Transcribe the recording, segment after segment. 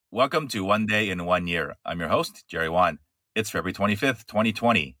Welcome to One Day in 1 Year. I'm your host, Jerry Wan. It's February 25th,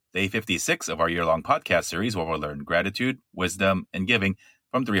 2020, day 56 of our year-long podcast series where we'll learn gratitude, wisdom, and giving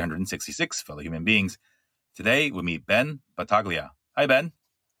from 366 fellow human beings. Today, we meet Ben Battaglia. Hi, Ben.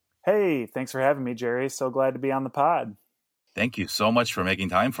 Hey, thanks for having me, Jerry. So glad to be on the pod. Thank you so much for making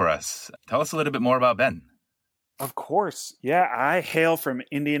time for us. Tell us a little bit more about Ben. Of course. Yeah, I hail from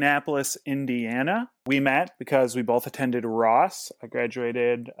Indianapolis, Indiana. We met because we both attended Ross. I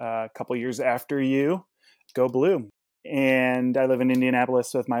graduated a couple years after you. Go Blue. And I live in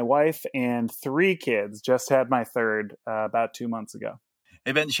Indianapolis with my wife and 3 kids. Just had my third about 2 months ago.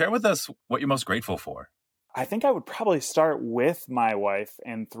 Hey, Ben, share with us what you're most grateful for. I think I would probably start with my wife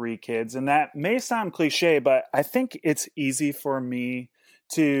and 3 kids. And that may sound cliche, but I think it's easy for me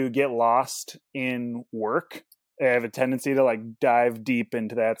to get lost in work. I have a tendency to dive deep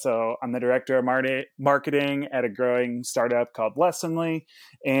into that. So I'm the director of marketing at a growing startup called Lessonly.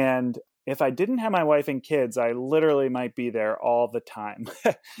 And if I didn't have my wife and kids, I literally might be there all the time.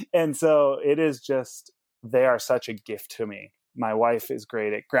 And so it is just, they are such a gift to me. My wife is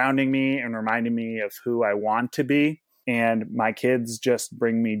great at grounding me and reminding me of who I want to be. And my kids just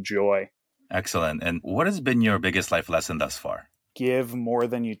bring me joy. Excellent. And what has been your biggest life lesson thus far? Give more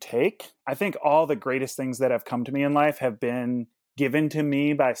than you take. I think all the greatest things that have come to me in life have been given to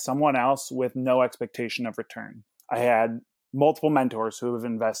me by someone else with no expectation of return. I had multiple mentors who have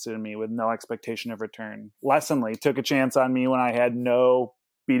invested in me with no expectation of return. Lessonly took a chance on me when I had no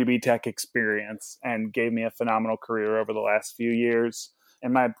B2B tech experience and gave me a phenomenal career over the last few years.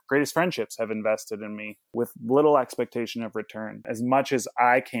 And my greatest friendships have invested in me with little expectation of return. As much as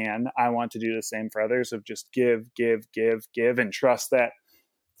I can, I want to do the same for others of just give, and trust that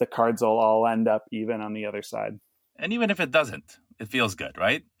the cards will all end up even on the other side. And even if it doesn't, it feels good,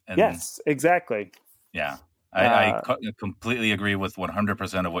 right? And yes, exactly. Yeah, I completely agree with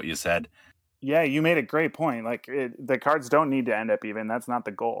 100% of what you said. Yeah, you made a great point. The cards don't need to end up even. That's not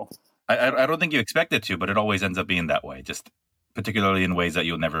the goal. I don't think you expect it to, but it always ends up being that way. Just particularly in ways that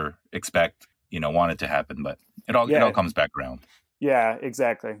you'll never expect, want it to happen. But it all comes back around. Yeah,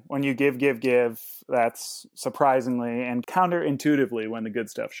 exactly. When you give, that's surprisingly and counterintuitively when the good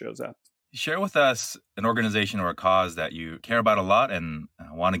stuff shows up. Share with us an organization or a cause that you care about a lot and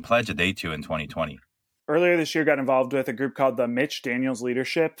want to pledge a day to in 2020. Earlier this year, got involved with a group called the Mitch Daniels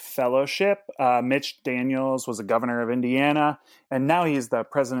Leadership Fellowship. Mitch Daniels was a governor of Indiana, and now he's the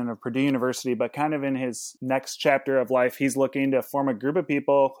president of Purdue University, but kind of in his next chapter of life, he's looking to form a group of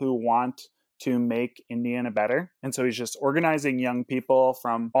people who want to make Indiana better. And so he's just organizing young people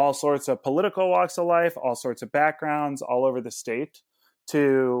from all sorts of political walks of life, all sorts of backgrounds, all over the state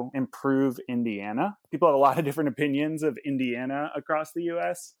to improve Indiana. People have a lot of different opinions of Indiana across the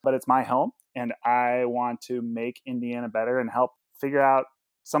U.S., but it's my home, and I want to make Indiana better and help figure out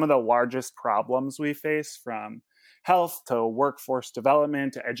some of the largest problems we face, from health to workforce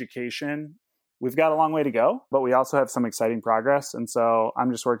development to education. We've got a long way to go, but we also have some exciting progress. And so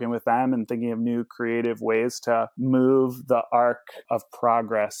I'm just working with them and thinking of new creative ways to move the arc of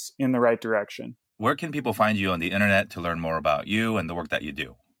progress in the right direction. Where can people find you on the internet to learn more about you and the work that you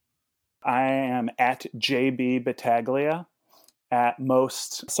do? I am at JB Battaglia at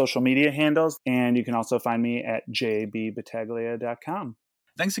most social media handles, and you can also find me at jbbattaglia.com.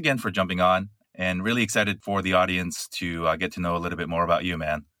 Thanks again for jumping on, and really excited for the audience to get to know a little bit more about you,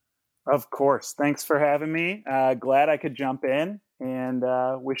 man. Of course. Thanks for having me. Glad I could jump in, and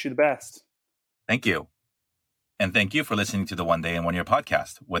wish you the best. Thank you. And thank you for listening to the One Day in 1 Year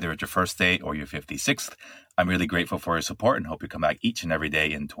podcast. Whether it's your first day or your 56th, I'm really grateful for your support and hope you come back each and every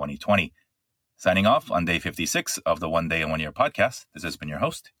day in 2020. Signing off on day 56 of the One Day in 1 Year podcast, this has been your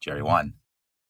host, Jerry Wan.